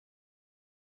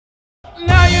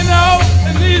Now you know,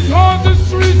 in these haunted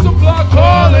streets of Bloch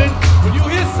calling. When you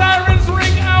hear sirens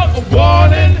ring out a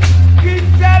warning, keep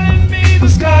telling me the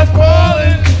sky's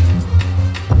falling.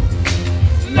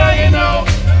 Now you know,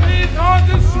 in these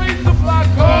haunted streets of Bloch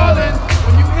calling.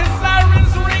 When you hear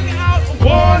sirens ring out a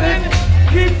warning,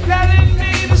 keep telling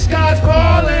me the sky's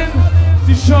falling.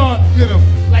 Deshaun, get him.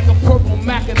 Like a purple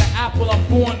Mac in the apple, I'm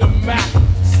born to Mac.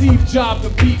 Steve Jobs, the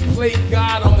beat, played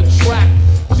God on the track.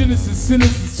 Genesis,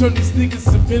 Sinister, turn these niggas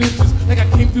to miniatures. Like I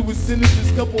came through with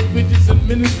sentences, couple bitches and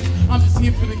ministers. I'm just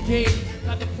here for the game,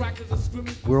 not the practice of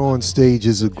scrimmage. We're on stage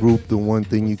as a group. The one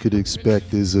thing you could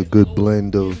expect is a good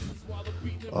blend of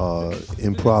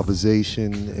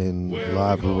improvisation and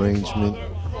live arrangement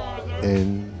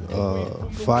and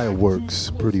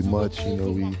fireworks, pretty much.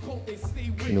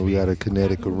 You know, we had a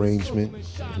kinetic arrangement,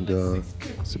 and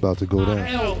it's about to go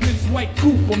down. White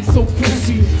coupe, I'm so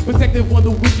pussy. Protected one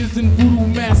of the witches and voodoo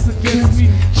masks against me.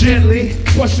 Gently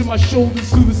brushing my shoulders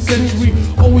through the century.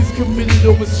 Always committed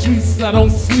over streets, I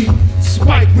don't sleep.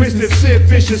 Spike wristed, Sid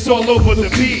Vicious all over the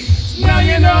beat. Now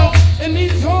you know, in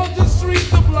these haunted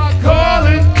streets of Bloch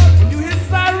calling. When you hear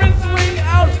sirens ring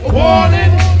out a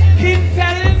warning, keep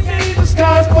telling me the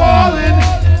sky's falling.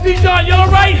 Dijon, you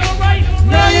alright?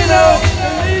 Now you know,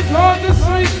 in these haunted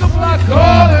streets of Bloch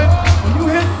calling. When you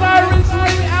hear sirens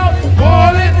ring out a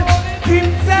warning, keep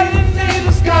telling me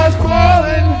the sky's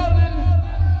falling.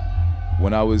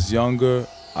 When I was younger,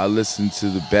 I listened to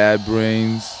the Bad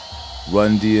Brains,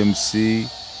 Run DMC,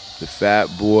 the Fat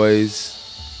Boys,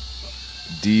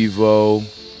 Devo,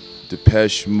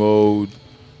 Depeche Mode,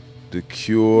 The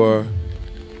Cure,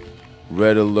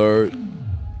 Red Alert,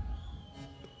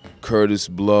 Curtis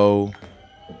Blow,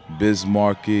 Biz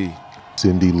Markie,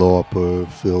 Cyndi Lauper,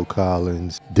 Phil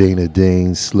Collins, Dana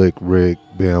Dane, Slick Rick,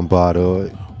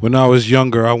 Bambaataa. When I was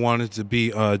younger, I wanted to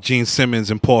be Gene Simmons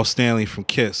and Paul Stanley from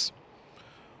Kiss.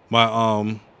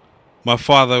 My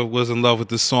father was in love with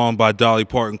this song by Dolly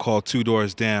Parton called Two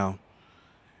Doors Down,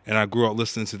 and I grew up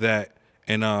listening to that.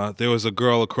 And there was a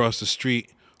girl across the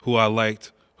street who I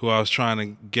liked, who I was trying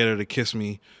to get her to kiss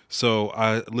me. So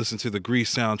I listened to the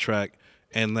Grease soundtrack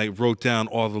and like wrote down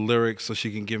all the lyrics so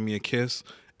she can give me a kiss.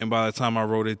 And by the time I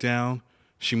wrote it down,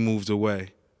 she moved away.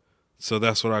 So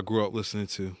that's what I grew up listening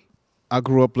to. I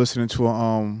grew up listening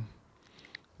to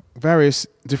various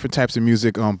different types of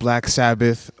music, Black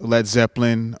Sabbath, Led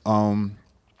Zeppelin,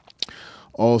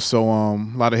 also a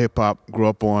lot of hip hop. Grew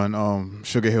up on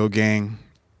Sugar Hill Gang,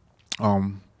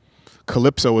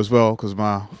 Calypso as well, because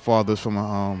my father's from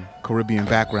a Caribbean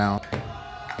background.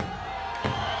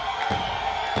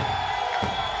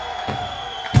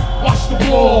 Watch the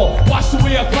ball, watch the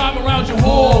way I climb around your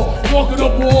hall. Walking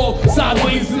up wall,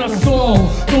 sideways in a stall.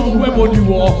 Throw the web on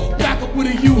you all, back up with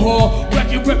a U-Haul.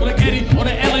 Wreck your rep like Eddie on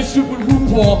the LA strip with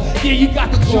RuPaul. Yeah, you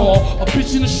got the call, a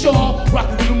bitch in the shawl.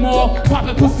 Rockin' in the mall,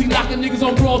 poppin' pussy, knocking niggas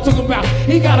on brawl. Talking about,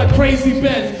 he got a crazy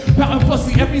Benz. Poppin'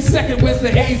 pussy every second, where's the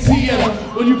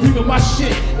ATM? When you peepin' my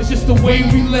shit, it's just the way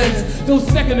we lens. No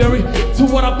secondary to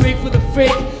what I paid for the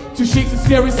fake. 2 shakes of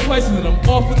scary spice and then I'm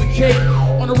off with the cake.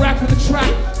 On the rack for the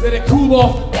track, let it cool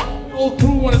off. Old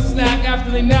crew want a snack after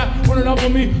they nap, running up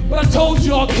on me. But I told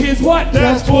y'all kids what?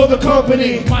 That's for the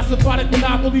company. My symphonic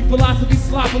monopoly, philosophy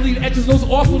sloppily, the edges those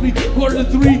awfully.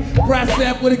 2:45, brass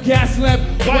stab with a gas lamp.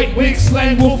 White wig,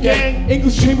 slang, wolfgang.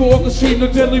 English chamber orchestrating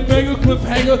no deadly banger.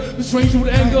 Cliffhanger, the stranger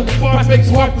with anger. Prospects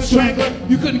walk the strangler.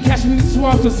 You couldn't catch me in the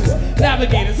swamps.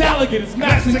 Navigators, alligators,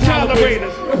 maps and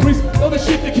calibrators. The priests know the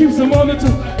shit that keeps them on the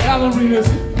ballerinas.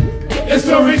 It's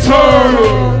the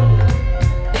return.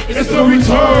 It's the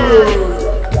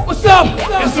return. What's up?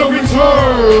 It's the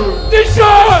return. This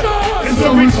shot. It's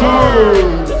the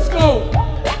return. Let's go.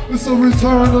 It's a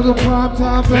return of the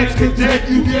primetime ex-cadet.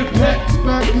 You get pecked,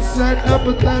 back cassette,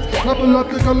 epithet.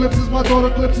 Epileptic ellipses, my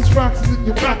daughter glimpses, fractures in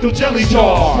your Fractal jelly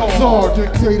jar. Czar,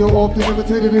 dictator, often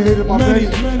imitated and hated by many.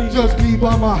 Just me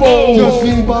by my Foes. Just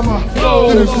me by my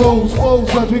Flows. It is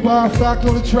foes, judge me by a fact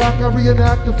on the track. I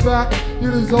reenact the fact.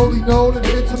 It is only known in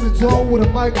the intimate zone with a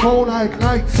microphone I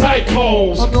ignite.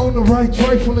 Typos. I'm known to write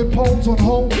trifling poems on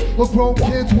homes of grown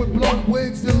kids with blown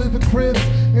wigs that live in cribs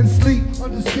and sleep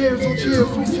under stairs on chairs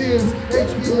with tears.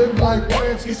 HP live like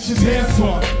plants, get your hands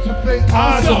on. To fake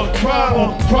Eyes on, cry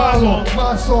on.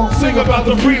 my song. Sing about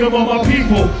the freedom of my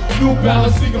people. New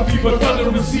Balance, sneaker fever, thunder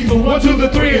receiver. 1, 2,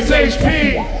 3, it's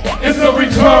HP. It's the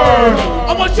return.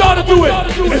 I want y'all to do it.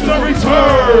 It's the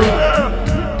return.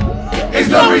 It's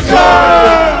the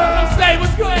return. Say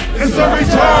what's good. It's the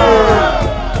return.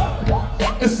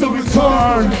 It's the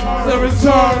return. It's the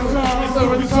return. It's the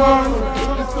return.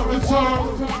 It's the return.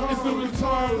 It's the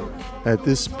return. At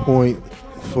this point,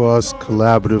 for us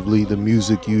collaboratively, the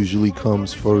music usually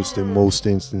comes first in most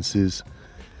instances,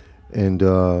 and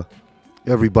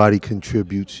everybody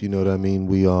contributes. You know what I mean?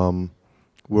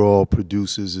 We're all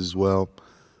producers as well,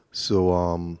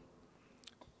 so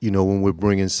you know, when we're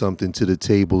bringing something to the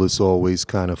table, it's always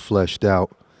kind of fleshed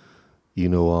out. You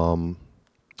know,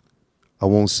 I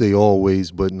won't say always,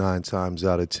 but 9 times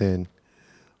out of 10.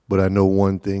 But I know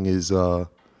one thing is,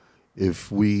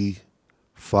 if we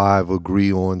 5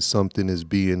 agree on something as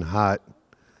being hot,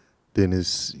 then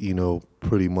it's, you know,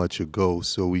 pretty much a go.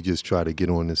 So we just try to get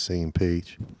on the same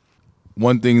page.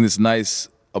 One thing that's nice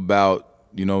about,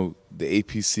 you know, the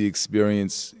APC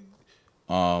experience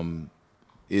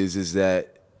is that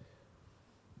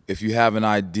if you have an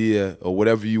idea or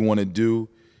whatever you want to do,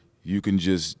 you can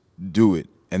just do it,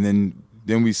 and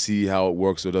then we see how it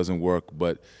works or doesn't work.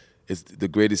 But it's the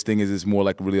greatest thing is it's more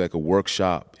like really like a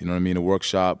workshop. You know what I mean? A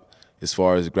workshop as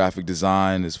far as graphic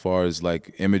design, as far as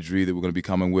like imagery that we're going to be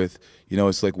coming with. You know,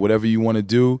 it's like whatever you want to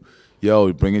do,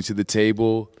 yo, bring it to the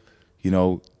table. You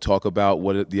know, talk about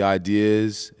what the idea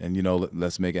is, and you know,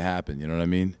 let's make it happen. You know what I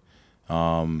mean?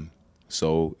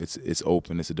 So it's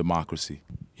open. It's a democracy.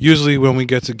 Usually when we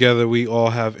get together, we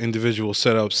all have individual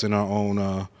setups in our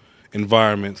own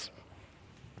environments.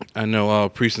 I know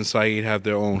Priest and Saeed have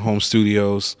their own home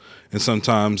studios, and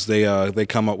sometimes they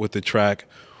come up with the track.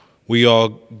 We all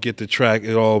get the track.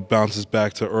 It all bounces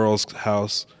back to Earl's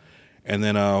house, and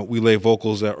then we lay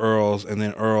vocals at Earl's, and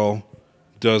then Earl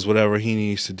does whatever he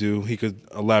needs to do. He could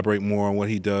elaborate more on what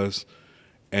he does,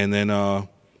 and then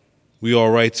we all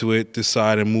write to it,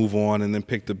 decide and move on, and then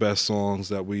pick the best songs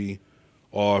that we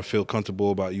all feel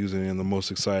comfortable about using and the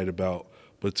most excited about.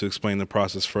 But to explain the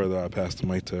process further, I pass the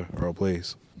mic to Earl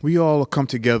Blaze. We all come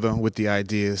together with the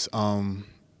ideas.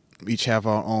 Each have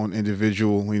our own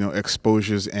individual, you know,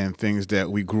 exposures and things that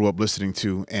we grew up listening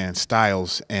to and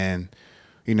styles, and,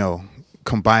 you know,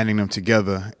 combining them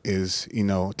together is, you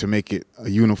know, to make it a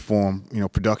uniform, you know,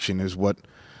 production is what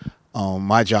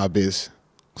my job is.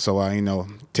 So I, you know,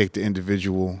 take the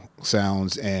individual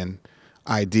sounds and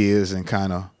ideas and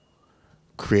kind of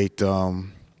create, you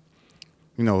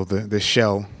know, the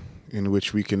shell in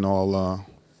which we can all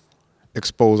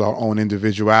expose our own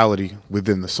individuality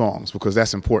within the songs, because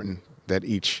that's important, that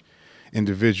each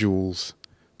individual's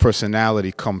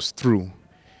personality comes through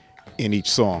in each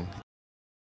song.